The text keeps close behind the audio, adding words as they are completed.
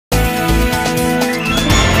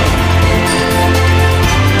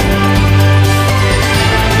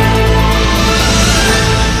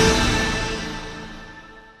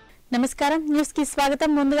నమస్కారం న్యూస్ కి స్వాగతం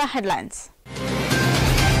ముందుగా హెడ్లైన్స్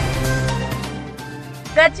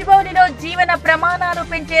గచ్చిబౌలిలో జీవన ప్రమాణాలు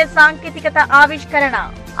పెంచే సాంకేతికత ఆవిష్కరణ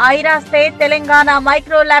ఐరాస్తే తెలంగాణ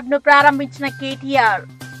మైక్రో ల్యాబ్ ను ప్రారంభించిన కేటీఆర్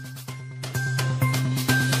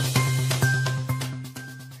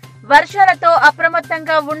వర్షాలతో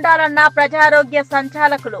అప్రమత్తంగా ఉండాలన్న ప్రజారోగ్య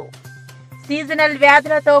సంచాలకులు సీజనల్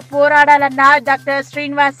వ్యాధులతో పోరాడాలన్న డాక్టర్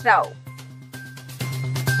శ్రీనివాసరావు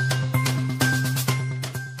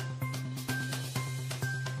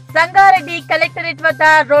సంగారెడ్డి కలెక్టరేట్ వద్ద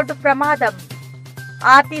రోడ్డు ప్రమాదం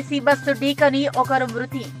ఆర్టీసీ బస్సు ఢీకొని ఒకరు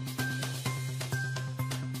మృతి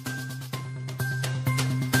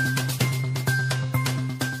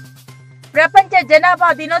ప్రపంచ జనాభా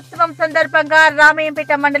దినోత్సవం సందర్భంగా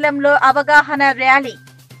రామయ్యంపేట మండలంలో అవగాహన ర్యాలీ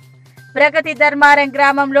ప్రగతి ధర్మారం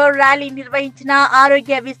గ్రామంలో ర్యాలీ నిర్వహించిన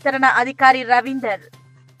ఆరోగ్య విస్తరణ అధికారి రవీందర్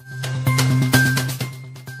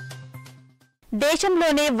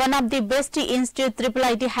దేశంలోనే one of the best institute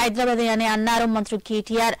IIT Hyderabad అని అన్నారు మంత్రి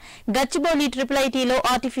KTR. Gachibowli IITలో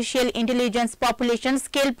artificial intelligence population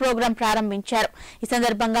scale programme ప్రారంభించారు. ఈ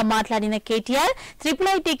సందర్భంగా మాట్లాడిన కేటీఆర్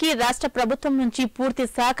IITకి రాష్ట్ర ప్రభుత్వం నుంచి పూర్తి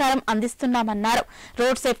సహకారం అందిస్తున్నామన్నారు.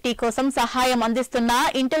 రోడ్ సేఫ్టీ కోసం సహాయం అందిస్తున్న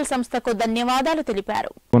ఇంటెల్ సంస్థకు ధన్యవాదాలు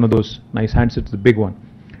తెలిపారు. One of those nice handsets, the big one.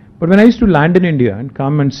 But when I used to land in India and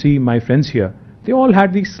come and see my friends here, they all had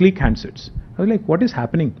these sleek handsets. I was like, what is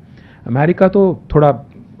happening? America तो थोड़ा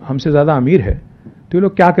हमसे ज़्यादा अमीर है, तो ये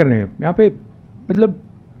लोग क्या कर रहे हैं यहाँ पे? मतलब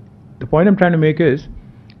the point I'm trying to make is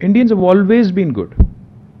Indians have always been good.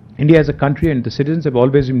 India as a country and the citizens have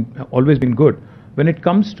always been good when it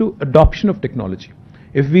comes to adoption of technology.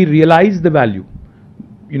 If we realize the value,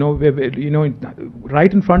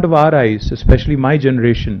 right in front of our eyes, especially my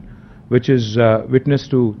generation, which is witness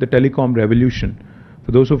to the telecom revolution.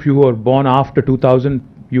 For those of you who are born after 2000,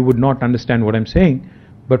 you would not understand what I'm saying.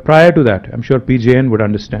 But prior to that, I'm sure PJN would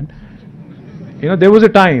understand. There was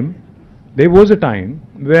a time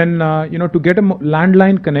when, to get a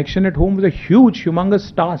landline connection at home was a huge, humongous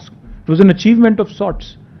task. It was an achievement of sorts.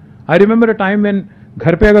 I remember a time when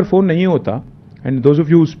घर पे अगर phone नहीं होता, and those of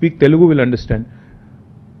you who speak Telugu will understand,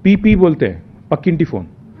 PP बोलते हैं, पक्किंटी phone.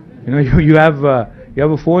 You have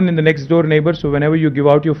a phone in the next door neighbor, so whenever you give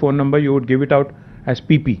out your phone number, you would give it out as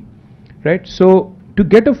PP, right? So to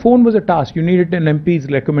get a phone was a task. You needed an MP's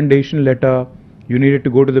recommendation letter. You needed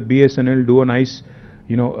to go to the BSNL, do a nice,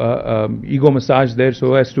 ego massage there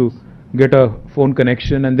so as to get a phone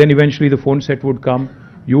connection. And then eventually the phone set would come.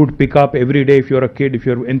 You would pick up every day if you're a kid, if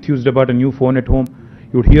you're enthused about a new phone at home.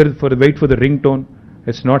 You would wait for the ringtone.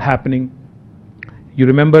 It's not happening. You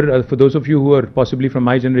remember, for those of you who are possibly from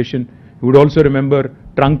my generation, you would also remember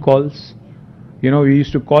trunk calls. We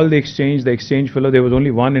used to call the exchange fellow. There was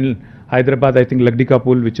only one in Hyderabad, I think Lagdika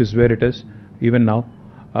Pool, which is where it is, even now.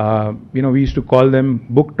 We used to call them,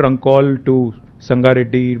 book trunk call to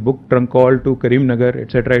Sangareddy, book trunk call to Karimnagar,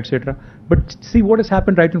 etc., etc. But see what has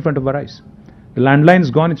happened right in front of our eyes. The landline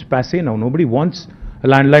is gone, it's passé now. Nobody wants a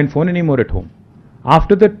landline phone anymore at home.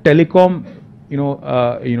 After the telecom,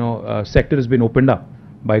 sector has been opened up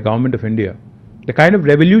by Government of India, the kind of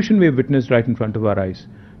revolution we have witnessed right in front of our eyes.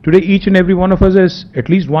 Today, each and every one of us has at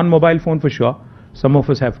least one mobile phone for sure. Some of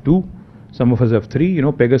us have two. Some of us have three,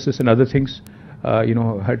 Pegasus and other things,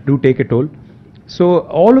 do take a toll. So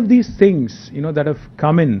all of these things, that have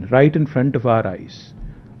come in right in front of our eyes,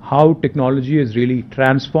 how technology has really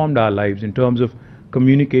transformed our lives in terms of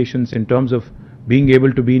communications, in terms of being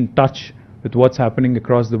able to be in touch with what's happening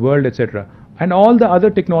across the world, etc. And all the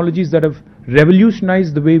other technologies that have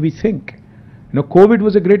revolutionized the way we think. COVID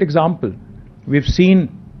was a great example. We've seen,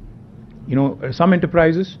 some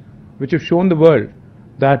enterprises which have shown the world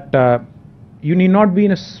that you need not be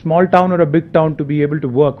in a small town or a big town to be able to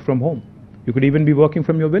work from home. You could even be working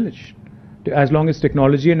from your village. As long as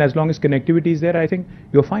technology and as long as connectivity is there, I think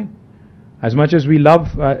you're fine. As much as we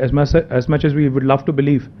love, as much as we would love to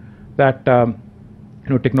believe that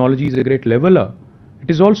technology is a great leveler,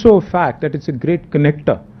 it is also a fact that it's a great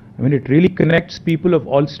connector. I mean, it really connects people of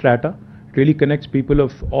all strata. It really connects people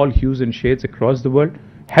of all hues and shades across the world.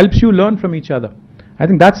 Helps you learn from each other. I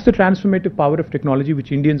think that's the transformative power of technology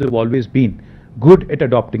which Indians have always been good at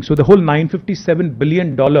adopting. So the whole $957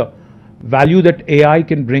 billion value that AI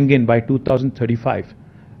can bring in by 2035,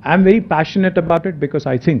 I'm very passionate about it because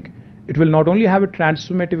I think it will not only have a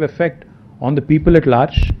transformative effect on the people at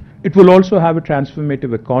large, it will also have a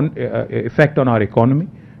transformative effect on our economy.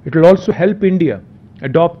 It will also help India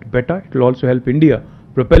adopt better. It will also help India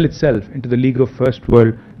propel itself into the league of first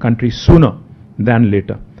world countries sooner than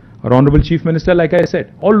later. Our Honorable Chief Minister, like I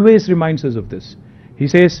said, always reminds us of this. He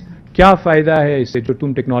says, क्या फ़ायदा है इससे जो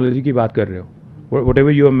तुम technology की बात कर रहे हो?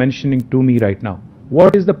 Whatever you are mentioning to me right now,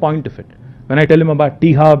 what is the point of it? when I tell him about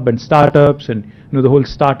T-Hub and startups and the whole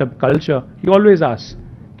startup culture, he always asks,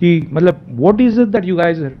 Ki, what is it that you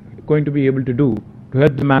guys are going to be able to do to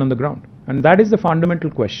help the man on the ground? And that is the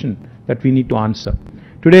fundamental question that we need to answer.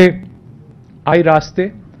 Today,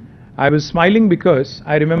 I was smiling because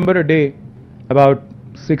I remember a day about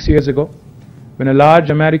 6 years ago when a large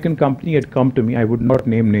American company had come to me. I would not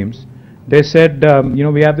name names. They said,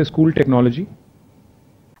 we have this cool technology.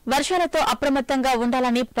 వర్షాలతో అప్రమత్తంగా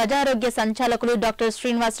ఉండాలని ప్రజారోగ్య సంచాలకులు doctor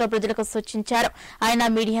Srinivasarao ప్రజలకు సూచించారు. ఆయన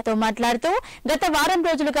మీడియాతో మాట్లాడుతూ గత వారం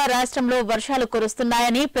రోజులుగా రాష్ట్రంలో వర్షాలు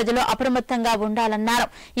కురుస్తున్నాయని ప్రజలు అప్రమత్తంగా ఉండాలన్నారు.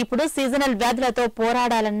 ఇప్పుడు సీజనల్ వ్యాధులతో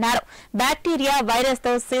పోరాడాలన్నారు. బ్యాక్టీరియా, వైరస్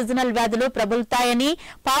తో సీజనల్ వ్యాధులు ప్రబలుతాయని,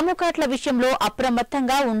 పాముకాట్ల విషయంలో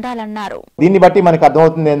అప్రమత్తంగా ఉండాలన్నారు. దీన్ని బట్టి మనకు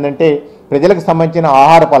అర్థమవుతుంది ఏంటంటే ప్రజలకు సంబంధించిన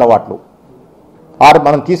ఆహారపు అలవాట్లు,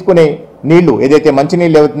 మనం తీసుకునే నీళ్లు ఏదైతే మంచి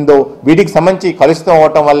నీళ్ళు ఏవుతుందో వీటికి సంబంధించి కలుషితం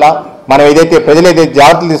అవటం వల్ల మనం ప్రజలు ఏదైతే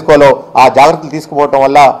జాగ్రత్తలు తీసుకోవాలో ఆ జాగ్రత్తలు తీసుకుపోవటం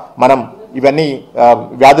వల్ల మనం ఇవన్నీ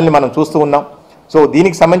వ్యాధుల్ని మనం చూస్తూ ఉన్నాం. సో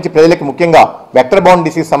దీనికి సంబంధించి ప్రజలకు ముఖ్యంగా వెక్టర్ బౌండ్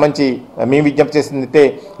డిసీజ్ సంబంధించి మేము విజ్ఞప్తి చేసిందంటే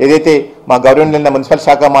ఏదైతే మా గవర్నమెంట్ మున్సిపల్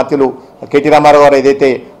శాఖ మంత్రులు కేటీ రామారావు గారు ఏదైతే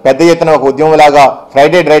పెద్ద ఎత్తున ఒక ఉద్యమంలాగా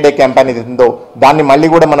ఫ్రైడే డ్రైడే క్యాంపెయిన్ ఏదైతుందో దాన్ని మళ్ళీ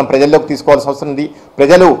కూడా మనం ప్రజల్లోకి తీసుకోవాల్సిన అవసరం ఉంది.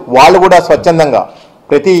 ప్రజలు వాళ్ళు కూడా స్వచ్ఛందంగా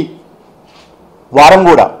ప్రతి వారం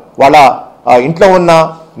కూడా వాళ్ళ ఇంట్లో ఉన్న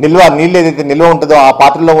నీళ్ళు ఏదైతే నిల్వ ఉంటుందో ఆ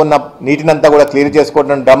పాత్రలో ఉన్న నీటినంతా కూడా క్లియర్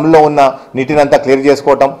చేసుకోవడం, డ్రమ్లో ఉన్న నీటినంతా క్లియర్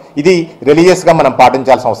చేసుకోవటం, ఇది రిలీజియస్గా మనం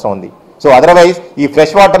పాటించాల్సిన అవసరం ఉంది. సో అదర్వైజ్ ఈ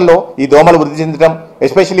ఫ్రెష్ వాటర్లో ఈ దోమలు వృద్ధి చెందడం,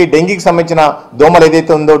 ఎస్పెషల్లీ డెంగీకి సంబంధించిన దోమలు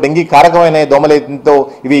ఏదైతే ఉందో, డెంగీ కారకమైన దోమలు ఏదైతే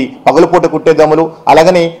ఇవి పగలుపూట కుట్టే దోమలు,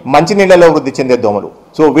 అలాగనే మంచినీళ్ళలో వృద్ధి చెందే దోమలు.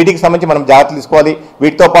 సో వీటికి సంబంధించి మనం జాగ్రత్తలు తీసుకోవాలి.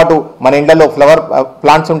 వీటితో పాటు మన ఇళ్లలో ఫ్లవర్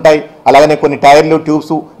ప్లాంట్స్ ఉంటాయి, అలాగనే కొన్ని టైర్లు,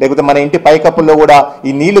 ట్యూబ్స్, లేకపోతే మన ఇంటి పైకప్పుల్లో కూడా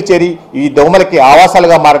ఈ నీళ్లు చేరి ఈ దోమలకి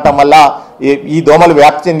ఆవాసాలుగా మారటం వల్ల ఈ దోమలు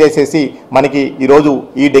వ్యాప్తి చెందేసేసి మనకి ఈరోజు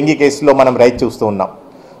ఈ డెంగీ కేసులో మనం రైట్ చూస్తూ ఉన్నాం.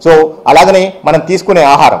 సో అలాగనే మనం తీసుకునే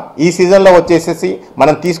ఆహారం ఈ సీజన్లో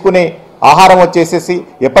మనం తీసుకునే ఆహారం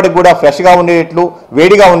ఎప్పటికి కూడా ఫ్రెష్గా ఉండేటట్లు,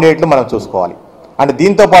 వేడిగా ఉండేటట్లు మనం చూసుకోవాలి. అండ్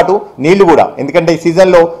దీంతో పాటు నీళ్లు కూడా, ఎందుకంటే ఈ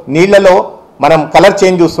సీజన్లో నీళ్లలో మనం కలర్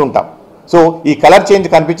చేంజ్ చూస్తుంటాం. సో ఈ కలర్ చేంజ్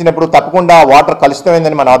కనిపించినప్పుడు తప్పకుండా వాటర్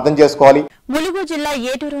కలుషితమైందని మనం అర్థం చేసుకోవాలి. ములుగు జిల్లా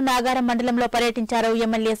ఏటూరు నాగారం మండలంలో పర్యటించారు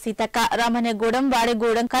ఎమ్మెల్యే సీతక్క. రామన్నగూడెం,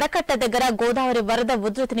 వాడిగూడెం, కరకట్ట దగ్గర గోదావరి వరద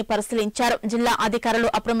ఉధృతిని పరిశీలించారు. జిల్లా అధికారులు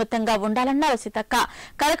అప్రమత్తంగా ఉండాలన్నారు సీతక్క.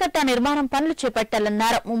 కరకట్ట నిర్మాణం పనులు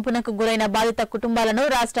చేపట్టాలన్నారు. ముంపునకు గురైన బాధిత కుటుంబాలను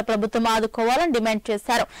రాష్ట్ర ప్రభుత్వం ఆదుకోవాలని డిమాండ్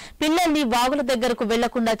చేశారు. పిల్లల్ని వాగుల దగ్గరకు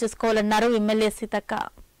వెళ్లకుండా చూసుకోవాలన్నారు ఎమ్మెల్యే సీతక్క.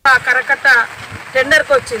 కరకట్ట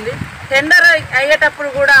టెండర్కి వచ్చింది. టెండర్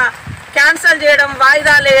అయ్యేటప్పుడు కూడా క్యాన్సల్ చేయడం,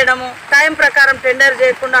 వాయిదాలు వేయడము, టైం ప్రకారం టెండర్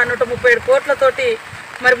చేయకుండా 137 కోట్లతోటి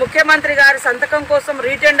మరి ముఖ్యమంత్రి గారి సంతకం కోసం,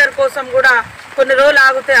 రీటెండర్ కోసం కూడా కొన్ని రోజులు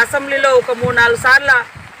ఆగితే అసెంబ్లీలో ఒక 3-4 సార్లు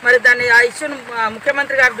మరి దాన్ని ఆ ఇష్యూను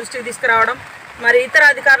ముఖ్యమంత్రి గారి దృష్టికి తీసుకురావడం, మరి ఇతర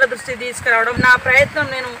అధికారుల దృష్టికి తీసుకురావడం నా ప్రయత్నం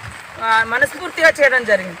నేను మనస్ఫూర్తిగా చేయడం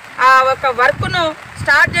జరిగింది. ఆ ఒక వర్క్ను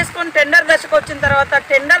స్టార్ట్ చేసుకొని టెండర్ దశకు వచ్చిన తర్వాత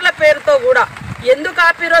టెండర్ల పేరుతో కూడా ఎందుకు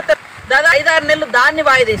ఆపిరో దాదాపు 5-6 నెలలు దాన్ని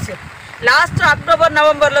వాయిదేశారు. లాస్ట్ అక్టోబర్,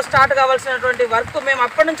 నవంబర్లో స్టార్ట్ కావాల్సినటువంటి వర్క్ మేము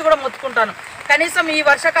అప్పటి నుంచి కూడా మొత్తుకుంటాను. కనీసం ఈ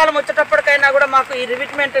వర్షాకాలం వచ్చేటప్పటికైనా కూడా మాకు ఈ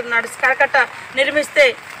రివిట్మెంట్ కరకట్ట నిర్మిస్తే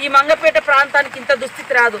ఈ మంగపేట ప్రాంతానికి ఇంత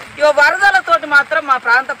దుస్థితి రాదు. వరదలతోటి మాత్రం మా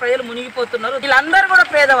ప్రాంత ప్రజలు మునిగిపోతున్నారు. వీళ్ళందరూ కూడా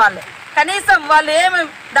పేదవాళ్ళే. కనీసం వాళ్ళు ఏమి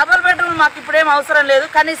డబుల్ బెడ్రూమ్ మాకు ఇప్పుడేం అవసరం లేదు,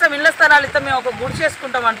 కనీసం ఇళ్ల స్థలాలు ఇస్తే మేము ఒక గుడి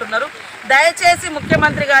చేసుకుంటాం అంటున్నారు. దయచేసి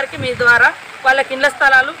ముఖ్యమంత్రి గారికి మీ ద్వారా వాళ్ళకి ఇళ్ల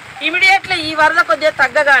స్థలాలు ఇమీడియట్లీ ఈ వరద కొద్దిగా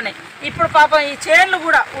తగ్గగానే, ఇప్పుడు పాపం ఈ చేన్లు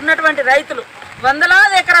కూడా ఉన్నటువంటి రైతులు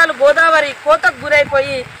వందలాది ఎకరాలు గోదావరి కోతకు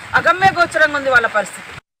గురైపోయి అగమ్య గోచరంగా ఉంది వాళ్ళ పరిస్థితి.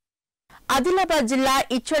 ఆదిలాబాద్ జిల్లా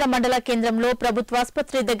ఇచ్చోడ మండల కేంద్రంలో ప్రభుత్వ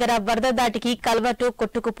ఆసుపత్రి దగ్గర వరద దాటికి కల్వర్టు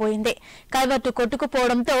కొట్టుకుపోయింది. కల్వర్టు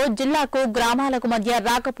కొట్టుకుపోవడంతో జిల్లాకు గ్రామాలకు మధ్య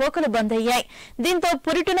రాకపోకలు బంద్ అయ్యాయి. దీంతో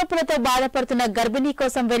పురిటి నొప్పులతో బాధపడుతున్న గర్భిణీ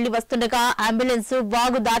కోసం వెళ్లి వస్తుండగా అంబులెన్స్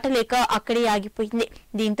వాగు దాటలేక అక్కడే ఆగిపోయింది.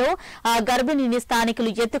 దీంతో ఆ గర్భిణిని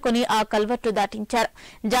స్థానికులు ఎత్తుకుని ఆ కల్వర్టు దాటించారు.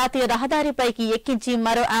 జాతీయ రహదారిపైకి ఎక్కించి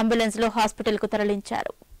మరో అంబులెన్స్ లో హాస్పిటల్ కు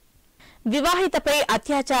తరలించారు. వివాహితపై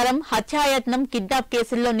అత్యాచారం, హత్యాయత్నం, కిడ్నాప్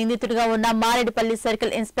కేసుల్లో నిందితుడిగా ఉన్న Marredpally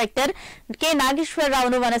circle inspector K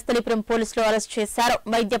నాగేశ్వరరావును Vanasthalipuram పోలీసులు అరెస్ట్ చేశారు.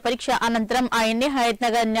 వైద్య పరీక్ష అనంతరం ఆయన్ని హయత్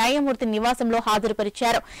నగర్ న్యాయమూర్తి నివాసంలో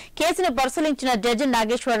హాజరుపరిచారు. కేసును పరిశీలించిన జడ్జి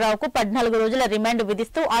నాగేశ్వరరావుకు 14 రోజుల రిమాండ్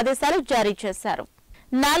విధిస్తూ ఆదేశాలు జారీ చేశారు.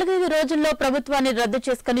 4-5 రోజుల్లో ప్రభుత్వాన్ని రద్దు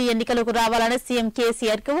చేసుకుని ఎన్నికలకు రావాలని సీఎం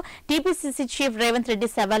కేసీఆర్ కు టీపీసీసీ చీఫ్ రేవంత్ రెడ్డి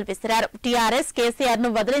సవాల్ విసిరారు. టీఆర్ఎస్ కేసీఆర్ ను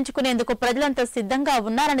వదిలించుకునేందుకు ప్రజలంతా సిద్ధంగా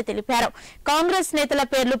ఉన్నారని తెలిపారు. కాంగ్రెస్ నేతల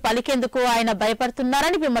పేర్లు పలికేందుకు ఆయన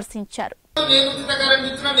భయపడుతున్నారని విమర్శించారు.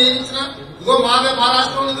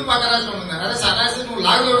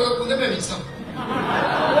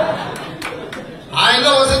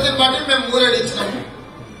 ఆయనలో వసతిని బట్టి మేము 3 ఇచ్చినాము.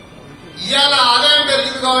 ఇవాళ ఆదాయం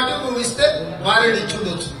పెరిగింది కాబట్టి నువ్వు ఇస్తే 6 ఇచ్చి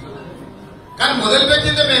ఉండొచ్చు. కానీ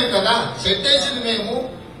మొదలుపెట్టింది మేము కదా, సెట్ వేసింది మేము,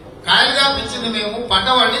 కాయలు కాపించింది మేము, పంట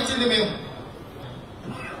పండించింది మేము.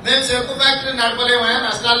 చెరుకు ఫ్యాక్టరీ నడపలేమా,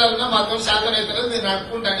 నష్టాల్లో ఉన్నా మాతో శాతం అయితే మీరు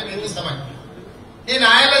నడుపుకుంటానే మేము ఇస్తామని నేను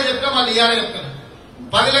ఆయనలో చెప్పినా మళ్ళీ ఇవాళ చెప్తాను.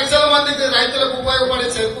 10 లక్షల మందికి రైతులకు ఉపయోగపడే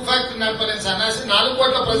చెరుకు ఫ్యాక్టరీ నడపలేని సన్నాసి 4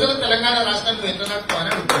 కోట్ల ప్రజలు తెలంగాణ రాష్ట్రాన్ని ఎట్లా నడుపుతామని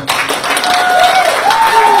అడుగుతాను.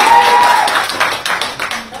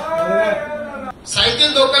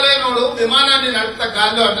 సైకిల్ దొక్కలేనోడు విమానాన్ని నడుపుతా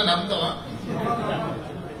గాల్లో అంటే నమ్ముతావా?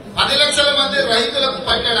 10 లక్షల మంది రైతులకు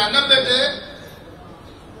పట్టాడు అన్నం పెట్టే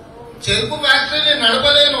చెరుకు ఫ్యాక్టరీని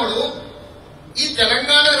నడపలేనోడు ఈ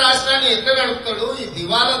తెలంగాణ రాష్ట్రాన్ని ఎట్లా నడుపుతాడు? ఈ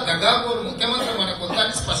దివాలా దగాకోరు ముఖ్యమంత్రి మనకు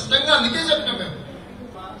వద్దని స్పష్టంగా అందుకే చెప్పినాం మేము.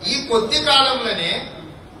 ఈ కొద్ది కాలంలోనే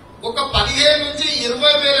ఒక 15 నుంచి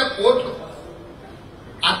 20 వేల కోట్లు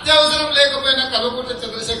అత్యవసరం లేకపోయినా కల్వకుంట్ల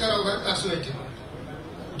చంద్రశేఖరరావు గారు ఖర్చు పెట్టింది.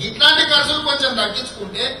 ఇట్లాంటి ఖర్చులు కొంచెం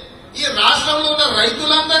తగ్గించుకుంటే ఈ రాష్ట్రంలో ఉన్న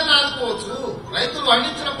రైతులందరినీ ఆదుకోవచ్చు. రైతులు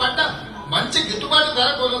పండించిన పంట మంచి గిట్టుబాటు ధర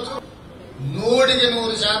కొనవచ్చు.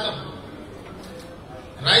 100%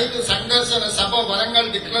 రైతు సంఘర్షణ సభ వరంగల్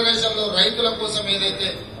డిక్లరేషన్ లో రైతుల కోసం ఏదైతే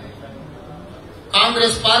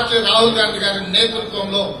కాంగ్రెస్ పార్టీ రాహుల్ గాంధీ గారి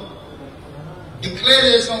నేతృత్వంలో డిక్లేర్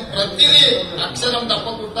చేసిన ప్రతిదీ అక్షరం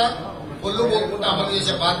తప్పకుండా పొల్లు పోకుండా అమలు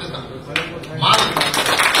చేసే బాధ్యత మాది.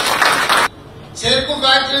 చెరుకు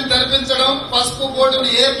ఫ్యాక్టరీని తెరిపించడం, పసుపు బోర్డును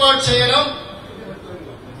ఏర్పాటు చేయడం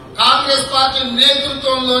కాంగ్రెస్ పార్టీ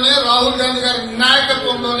నేతృత్వంలోనే, రాహుల్ గాంధీ గారి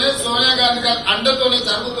నాయకత్వంలోనే, సోనియా గాంధీ గారి అండతోనే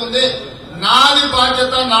జరుగుతుంది. నాది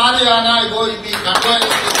బాధ్యత, నాది ఆనా. ఇగో ఇది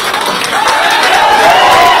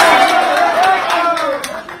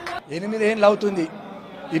 8 ఏళ్ళు అవుతుంది,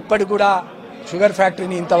 ఇప్పటి కూడా షుగర్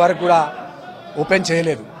ఫ్యాక్టరీని ఇంతవరకు కూడా ఓపెన్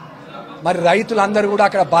చేయలేదు. మరి రైతులందరూ కూడా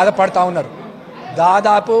అక్కడ బాధపడతా ఉన్నారు.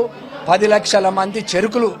 దాదాపు 10 లక్షల మంది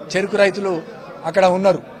చెరుకు రైతులు అక్కడ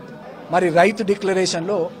ఉన్నారు. మరి రైతు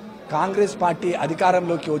డిక్లరేషన్లో కాంగ్రెస్ పార్టీ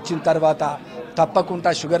అధికారంలోకి వచ్చిన తర్వాత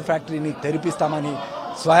తప్పకుండా షుగర్ ఫ్యాక్టరీని తెరిపిస్తామని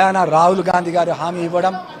స్వయాన రాహుల్ గాంధీ గారు హామీ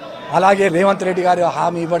ఇవ్వడం, అలాగే రేవంత్ రెడ్డి గారు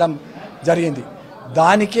హామీ ఇవ్వడం జరిగింది.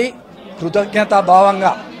 దానికి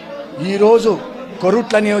కృతజ్ఞతాభావంగా ఈరోజు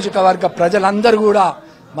కొరుట్ల నియోజకవర్గ ప్రజలందరూ కూడా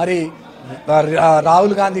మరి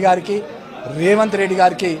రాహుల్ గాంధీ గారికి, రేవంత్ రెడ్డి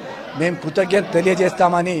గారికి మేము కృతజ్ఞత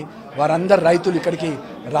తెలియజేస్తామని వారందరు రైతులు ఇక్కడికి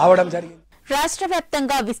రావడం జరిగింది. రాష్ట్ర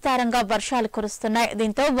వ్యాప్తంగా విస్తారంగా వర్షాలు కురుస్తున్నాయి.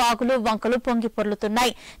 దీంతో వాగులు వంకలు పొంగి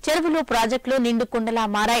పొర్లుతున్నాయి. చెరువులు, ప్రాజెక్టులు నిండు కుండలా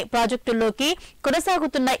మారాయి. ప్రాజెక్టుల్లోకి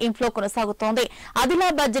కొనసాగుతున్న ఇన్ఫ్లో కొనసాగుతోంది.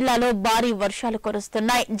 ఆదిలాబాద్ జిల్లాలో భారీ వర్షాలు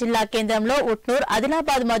కురుస్తున్నాయి. జిల్లా కేంద్రంలో ఉట్నూర్,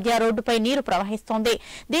 ఆదిలాబాద్ మధ్య రోడ్డుపై నీరు ప్రవహిస్తోంది.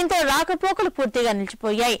 దీంతో రాకపోకలు పూర్తిగా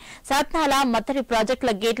నిలిచిపోయాయి. సత్నాల, మత్తడి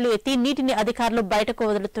ప్రాజెక్టుల గేట్లు ఎత్తి నీటిని అధికారులు బయటకు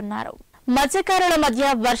వదులుతున్నారు. మత్స్యకారుల మధ్య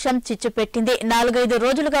వర్షం చిచ్చుపెట్టింది. 4-5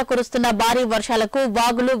 రోజులుగా కురుస్తున్న భారీ వర్షాలకు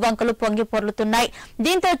వాగులు వంకలు పొంగి పొర్లుతున్నాయి.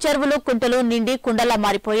 దీంతో చెరువులు, కుంటలు నిండి కుండలా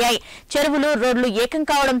మారిపోయాయి. చెరువులు, రోడ్లు ఏకం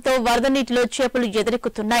కావడంతో వరద నీటిలో చేపలు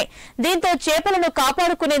ఎదురెక్కుతున్నాయి. దీంతో చేపలను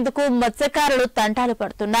కాపాడుకునేందుకు మత్స్యకారులు తంటాలు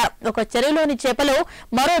పడుతున్నారు. ఒక చెరువులోని చేపలు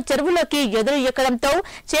మరో చెరువులోకి ఎదురు ఎక్కడంతో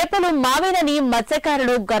చేపలు మావేనని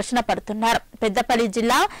మత్స్యకారులు ఘర్షణ పడుతున్నారు. పెద్దపల్లి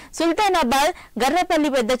జిల్లా సుల్తానాబాద్, గర్రపల్లి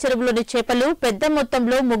పెద్ద చెరువులోని చేపలు పెద్ద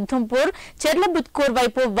మొత్తంలో ముగ్ధంపూర్, చెర్లబుత్కూర్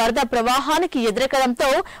వైపు వరద ప్రవాహానికి ఎదురెక్కడంతో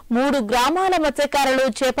 3 గ్రామాల మత్స్యకారులు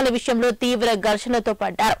చేపల విషయంలో తీవ్ర ఘర్షణలతో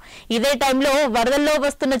పడ్డారు. ఇదే టైంలో వరదల్లో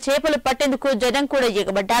వస్తున్న చేపలు పట్టేందుకు జనం కూడా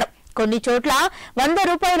ఎగబడ్డారు. కొన్ని చోట్ల 100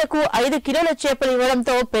 రూపాయలకు 5 కిలోల చేపలు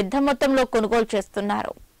ఇవ్వడంతో పెద్ద మొత్తంలో కొనుగోలు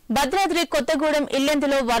చేస్తున్నారు. భద్రాద్రి కొత్తగూడెం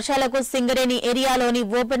ఇల్లెందులో వర్షాలకు సింగరేణి ఏరియాలోని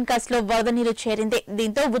ఓపెన్ కాస్ట్ లో వరద నీరు చేరింది.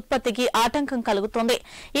 దీంతో ఉత్పత్తికి ఆటంకం కలుగుతోంది.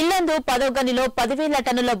 ఇల్లెందు 10వ గనిలో 10,000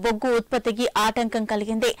 టన్నుల బొగ్గు ఉత్పత్తికి ఆటంకం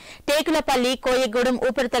కలిగింది. టేకులపల్లి, కోయగూడెం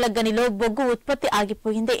ఉపరితల గనిలో బొగ్గు ఉత్పత్తి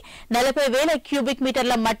ఆగిపోయింది. 40,000 క్యూబిక్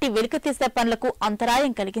మీటర్ల మట్టి వెలికితీసే పనులకు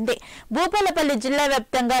అంతరాయం కలిగింది. భూపాలపల్లి జిల్లా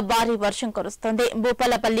వ్యాప్తంగా భారీ వర్షం కురుస్తోంది.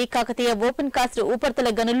 భూపాలపల్లి, కాకతీయ ఓపెన్ కాస్ట్ ఉపరితల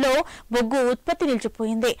గనుల్లో బొగ్గు ఉత్పత్తి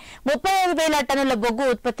నిలిచిపోయింది. 35,000 టన్నుల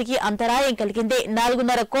బొగ్గు ఉత్పత్తి అంతరాయం కలిగింది.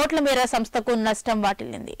 4.5 కోట్ల మేర సంస్థకు నష్టం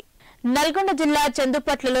వాటిల్లింది. నల్గొండ జిల్లా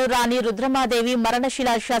చందుపట్లలో రాణి రుద్రమాదేవి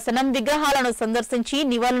మరణశిలా శాసనం విగ్రహాలను సందర్శించి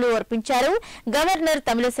నివాళులు అర్పించారు గవర్నర్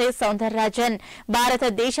తమిళిసై సౌందరరాజన్.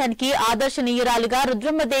 భారతదేశానికి ఆదర్శనీయురాలుగా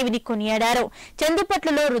రుద్రమదేవిని కొనియాడారు.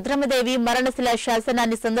 చందుపట్లలో రుద్రమదేవి మరణశిలా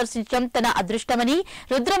శాసనాన్ని సందర్శించడం తన అదృష్టమని,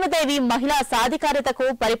 రుద్రమదేవి మహిళా సాధికారతకు,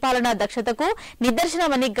 పరిపాలనా దక్షతకు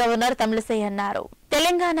నిదర్శనమని గవర్నర్ తమిళిసై అన్నారు.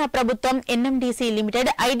 తెలంగాణ ప్రభుత్వం NMDC limited,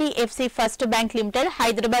 IDFC first bank limited,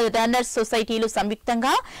 Hyderabad runners సొసైటీలు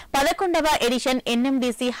సంయుక్తంగా 11వ ఎడిషన్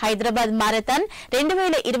ఎన్ఎండీసీ హైదరాబాద్ మారథాన్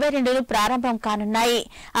 2022ను ప్రారంభం కానున్నాయి.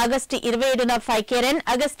 August 27న 5K run,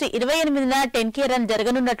 August 28న 10K run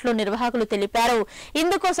జరగనున్నట్లు నిర్వాహకులు తెలిపారు.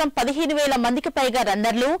 ఇందుకోసం 15,000 మందికి పైగా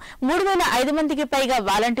రన్నర్లు, 3,500 మందికి పైగా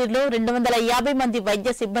వాలంటీర్లు, 250 మంది వైద్య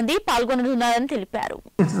సిబ్బంది పాల్గొననున్నారని తెలిపారు.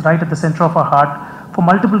 It's right at the center of our heart for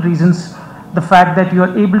multiple reasons. The fact that you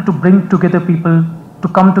are able to bring together people to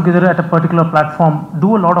come together at a particular platform, do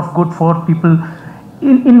a lot of good for people.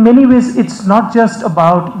 In many ways, it's not just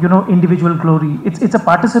about individual glory. It's a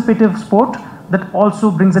participative sport that also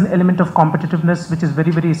brings an element of competitiveness, which is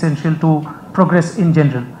very, very essential to progress in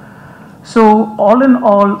general. So all in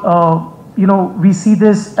all, we see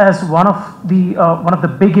this as one of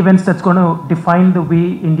the big events that's going to define the way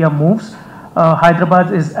India moves. Hyderabad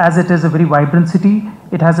is, as it is, a very vibrant city.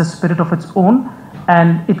 It has a spirit of its own, and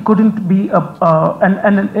it couldn't be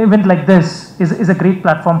an event like this is a great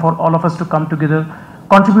platform for all of us to come together,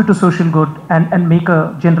 contribute to social good, and make a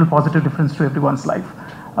general positive difference to everyone's life.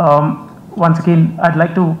 Once again, I'd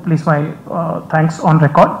like to place my thanks on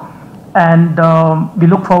record, and we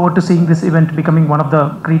look forward to seeing this event becoming one of the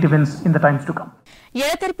great events in the times to come.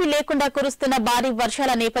 ఎడతెరిపి లేకుండా కురుస్తున్న భారీ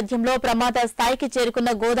వర్షాల నేపథ్యంలో ప్రమాద స్థాయికి చేరుకున్న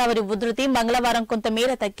గోదావరి ఉధృతి మంగళవారం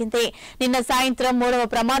కొంతమేర తగ్గింది. నిన్న సాయంత్రం 3వ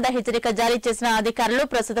ప్రమాద హెచ్చరిక జారీ చేసిన అధికారులు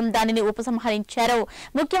ప్రస్తుతం దానిని ఉపసంహరించారు.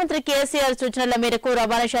 ముఖ్యమంత్రి కేసీఆర్ సూచనల మేరకు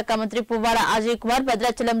రవాణా శాఖ మంత్రి పువ్వాడ అజయ్ కుమార్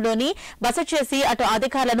భద్రాచలంలోని బస చేసి అటు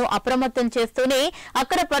అధికారులను అప్రమత్తం చేస్తూనే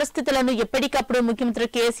అక్కడ పరిస్థితులను ఎప్పటికప్పుడు ముఖ్యమంత్రి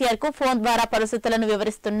కేసీఆర్ కు ఫోన్ ద్వారా పరిస్థితులను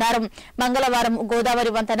వివరిస్తున్నారు. మంగళవారం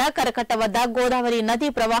గోదావరి వంతెన కరకట్ట వద్ద గోదావరి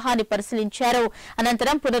నదీ ప్రవాహాన్ని పరిశీలించారు.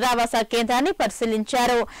 అనంతరం పునరావాస కేంద్రాన్ని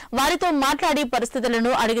పరిశీలించారు. వారితో మాట్లాడి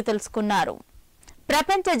పరిస్థితులను అడిగి తెలుసుకున్నారు.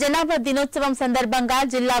 ప్రపంచ జనాభా దినోత్సవం సందర్భంగా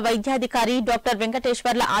జిల్లా వైద్యాధికారి డాక్టర్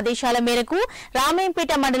వెంకటేశ్వర్ల ఆదేశాల మేరకు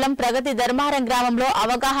రామేంపేట మండలం ప్రగతి ధర్మారం గ్రామంలో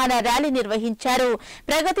అవగాహన ర్యాలీ నిర్వహించారు.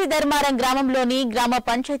 ప్రగతి ధర్మారం గ్రామంలోని గ్రామ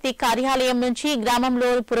పంచాయతీ కార్యాలయం నుంచి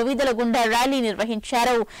గ్రామంలో పురవీధుల గుండా ర్యాలీ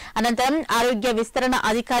నిర్వహించారు. అనంతరం ఆరోగ్య విస్తరణ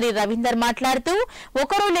అధికారి రవీందర్ మాట్లాడుతూ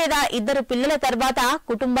ఒకరు లేదా ఇద్దరు పిల్లల తర్వాత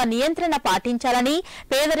కుటుంబ నియంత్రణ పాటించాలని,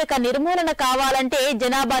 పేదరిక నిర్మూలన కావాలంటే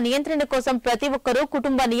జనాభా నియంత్రణ కోసం ప్రతి ఒక్కరూ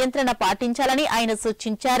కుటుంబ నియంత్రణ పాటించాలని ఆయన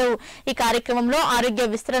సూచించారు. ఈ కార్యక్రమంలో ఆరోగ్య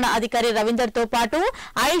విస్తరణ అధికారి రవీందర్ తో పాటు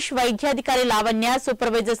ఆయుష్ వైద్యాధికారి లావణ్య,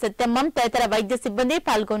 సూపర్వైజర్ సత్యమ్మం తదితర వైద్య సిబ్బంది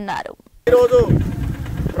పాల్గొన్నారు. ఈరోజు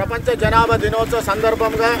ప్రపంచ జనాభా దినోత్సవ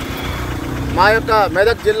సందర్భంగా మా యొక్క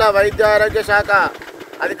మెదక్ జిల్లా వైద్య ఆరోగ్య శాఖ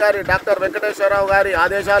అధికారి డాక్టర్ వెంకటేశ్వరరావు గారి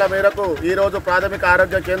ఆదేశాల మేరకు ఈరోజు ప్రాథమిక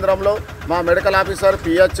ఆరోగ్య కేంద్రంలో మా మెడికల్ ఆఫీసర్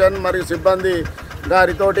పిహెచ్ఎన్ మరియు సిబ్బంది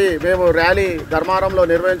గారితోటి మేము ర్యాలీ ధర్మారంలో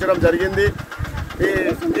నిర్వహించడం జరిగింది.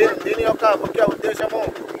 దీని యొక్క ముఖ్య ఉద్దేశము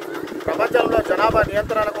ప్రపంచంలో జనాభా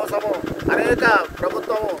నియంత్రణ కోసము అనేక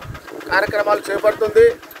ప్రభుత్వము కార్యక్రమాలు చేపడుతుంది.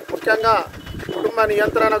 ముఖ్యంగా కుటుంబ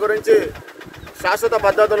నియంత్రణ గురించి శాశ్వత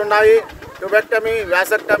పద్ధతులు ఉన్నాయి. ట్యూబెక్టమీ,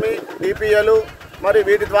 వ్యాసెక్టమీ, డిపిఎలు, మరి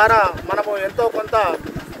వీటి ద్వారా మనము ఎంతో కొంత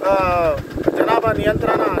జనాభా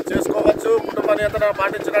నియంత్రణ చేసుకోవచ్చు కుటుంబ నియంత్రణ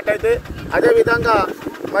పాటించినట్టయితే. అదేవిధంగా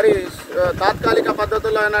మరి తాత్కాలిక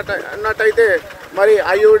పద్ధతుల్లో అన్నట్టయితే మరి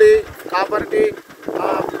ఐయుడి, కాపర్టీ,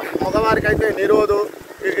 మగవారికి అయితే నిరోధు,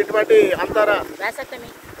 ఇటువంటి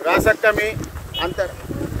వ్యాసెక్టమీ,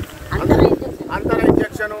 అంతర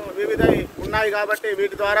ఇంజెక్షన్ వివిధ ఉన్నాయి. కాబట్టి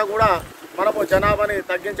వీటి ద్వారా కూడా మనము జనాభాని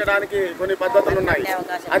తగ్గించడానికి కొన్ని పద్ధతులు ఉన్నాయి.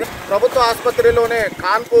 అది ప్రభుత్వ ఆసుపత్రిలోనే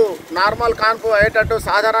నార్మల్ కాన్పు అయ్యేటట్టు,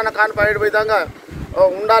 సాధారణ కాన్పు అయ్యే విధంగా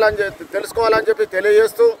ఉండాలని తెలుసుకోవాలని చెప్పి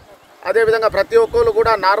తెలియజేస్తూ, అదేవిధంగా ప్రతి ఒక్కరు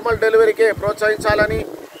కూడా నార్మల్ డెలివరీకే ప్రోత్సహించాలని,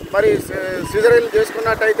 మరి సిజరీన్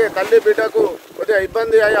చేసుకున్నట్టయితే తల్లి బిడ్డకు కొద్దిగా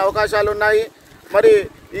ఇబ్బంది అయ్యే అవకాశాలు ఉన్నాయి. మరి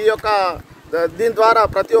దీని ద్వారా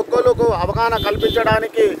ప్రతి ఒక్కరికి అవగాహన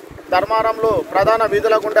కల్పించడానికి ధర్మారంలో ప్రధాన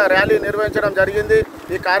వీధుల గుండా ర్యాలీ నిర్వహించడం జరిగింది.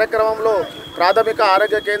 ఈ కార్యక్రమంలో ప్రాథమిక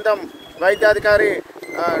ఆరోగ్య కేంద్రం వైద్యాధికారి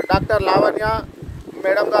డాక్టర్ లావణ్య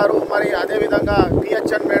మేడం గారు, మరి అదేవిధంగా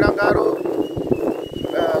పిహెచ్ఎన్ మేడం గారు,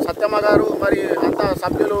 సత్యమ్మ గారు, మరి అంతా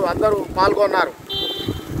సభ్యులు అందరూ పాల్గొన్నారు.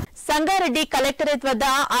 సంగారెడ్డి కలెక్టరేట్ వద్ద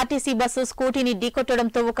ఆర్టీసీ బస్సు స్కూటీని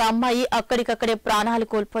ఢీకొట్టడంతో ఒక అమ్మాయి అక్కడికక్కడే ప్రాణాలు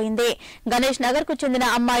కోల్పోయింది. గణేష్ నగర్ కు చెందిన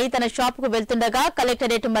అమ్మాయి తన షాపుకు వెళ్తుండగా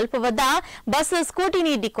కలెక్టరేట్ మలుపు వద్ద బస్సు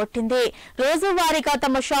స్కూటీని ఢీకొట్టింది. రోజువారీగా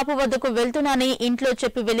తమ షాపు వద్దకు వెళ్తున్నానని ఇంట్లో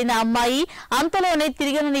చెప్పి వెళ్లిన అమ్మాయి అంతలోనే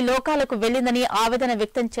తిరిగినని లోకాలకు వెళ్లిందని ఆవేదన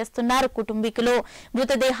వ్యక్తం చేస్తున్నారు కుటుంబీకులు.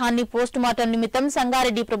 మృతదేహాన్ని పోస్టుమార్టం నిమిత్తం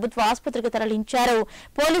సంగారెడ్డి ప్రభుత్వ ఆసుపత్రికి తరలించారు.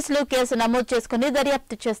 పోలీసులు కేసు నమోదు చేసుకుని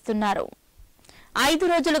దర్యాప్తు చేస్తున్నారు. 5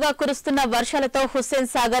 రోజులుగా కురుస్తున్న వర్షాలతో హుస్సేన్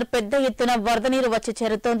సాగర్ పెద్ద ఎత్తున వరద నీరు వచ్చి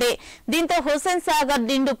చేరుతోంది. దీంతో హుస్సేన్ సాగర్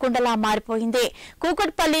నిండు కుండలా మారిపోయింది.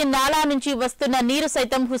 కూకట్పల్లి నాలా నుంచి వస్తున్న నీరు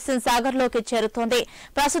సైతం హుస్సేన్ సాగర్ లోకి చేరుతోంది.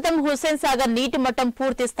 ప్రస్తుతం హుస్సేన్ సాగర్ నీటి మట్టం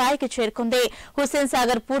పూర్తి స్థాయికి చేరుకుంది. హుస్సేన్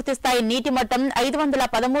సాగర్ పూర్తి స్థాయి నీటి మట్టం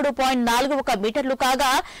 513.41 మీటర్లు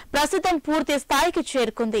కాగా ప్రస్తుతం పూర్తి స్థాయికి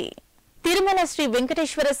చేరుకుంది. తిరుమల శ్రీ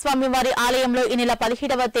వెంకటేశ్వర స్వామి వారి ఆలయంలో ఈ నెల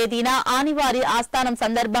 17వ తేదీన ఆనివారి ఆస్థానం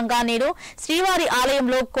సందర్భంగా నేడు శ్రీవారి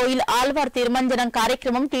ఆలయంలో కోయిల్ ఆల్వార్ తిరుమంజనం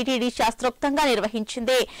కార్యక్రమం టీటీడీ శాస్త్రోక్తంగా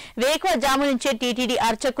నిర్వహించింది. వేకువజాము నుంచే టీటీడీ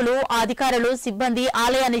అర్చకులు, అధికారులు, సిబ్బంది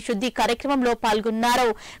ఆలయాన్ని శుద్ధి కార్యక్రమంలో పాల్గొన్నారు.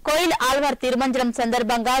 కోయిల్ ఆల్వార్ తిరుమంజనం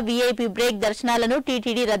సందర్భంగా వీఐపీ బ్రేక్ దర్శనాలను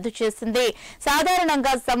టీటీడీ రద్దు చేసింది.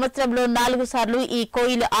 సాధారణంగా సంవత్సరంలో 4 సార్లు ఈ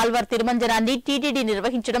కోయిల్ ఆల్వార్ తిరుమంజనాన్ని టీటీడీ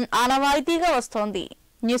నిర్వహించడం ఆనవాయితీగా వస్తోంది.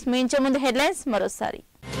 న్యూస్ మించే ముందు హెడ్లైన్స్ మరోసారి.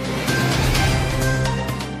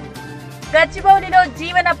 గచ్చిబౌలిలో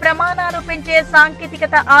జీవన ప్రమాణాలు పెంచే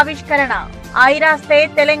సాంకేతికత ఆవిష్కరణ. ఐరాస్తే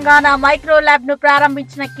తెలంగాణ మైక్రో ల్యాబ్ ను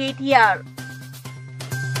ప్రారంభించిన కేటీఆర్.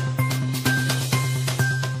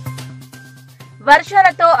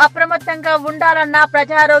 వర్షాలతో అప్రమత్తంగా ఉండాలన్న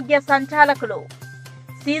ప్రజారోగ్య సంచాలకులు.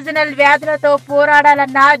 సీజనల్ వ్యాధులతో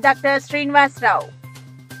పోరాడాలన్న డాక్టర్ శ్రీనివాసరావు.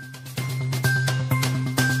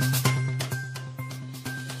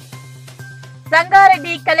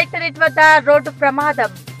 సంగారెడ్డి కలెక్టరేట్ వద్ద రోడ్డు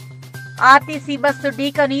ప్రమాదం. ఆర్టీసీ బస్సు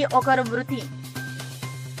ఢీకొని ఒకరు మృతి.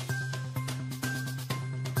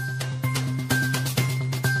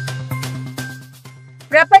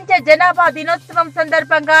 ప్రపంచ జనాభా దినోత్సవం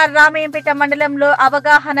సందర్భంగా రామయ్యంపేట మండలంలో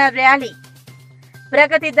అవగాహన ర్యాలీ.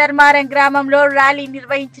 ప్రగతి ధర్మారం గ్రామంలో ర్యాలీ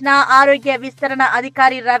నిర్వహించిన ఆరోగ్య విస్తరణ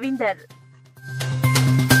అధికారి రవీందర్.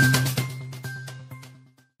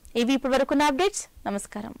 ఇవి ఇప్పటివరకున్న అప్డేట్స్.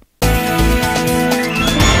 నమస్కారం.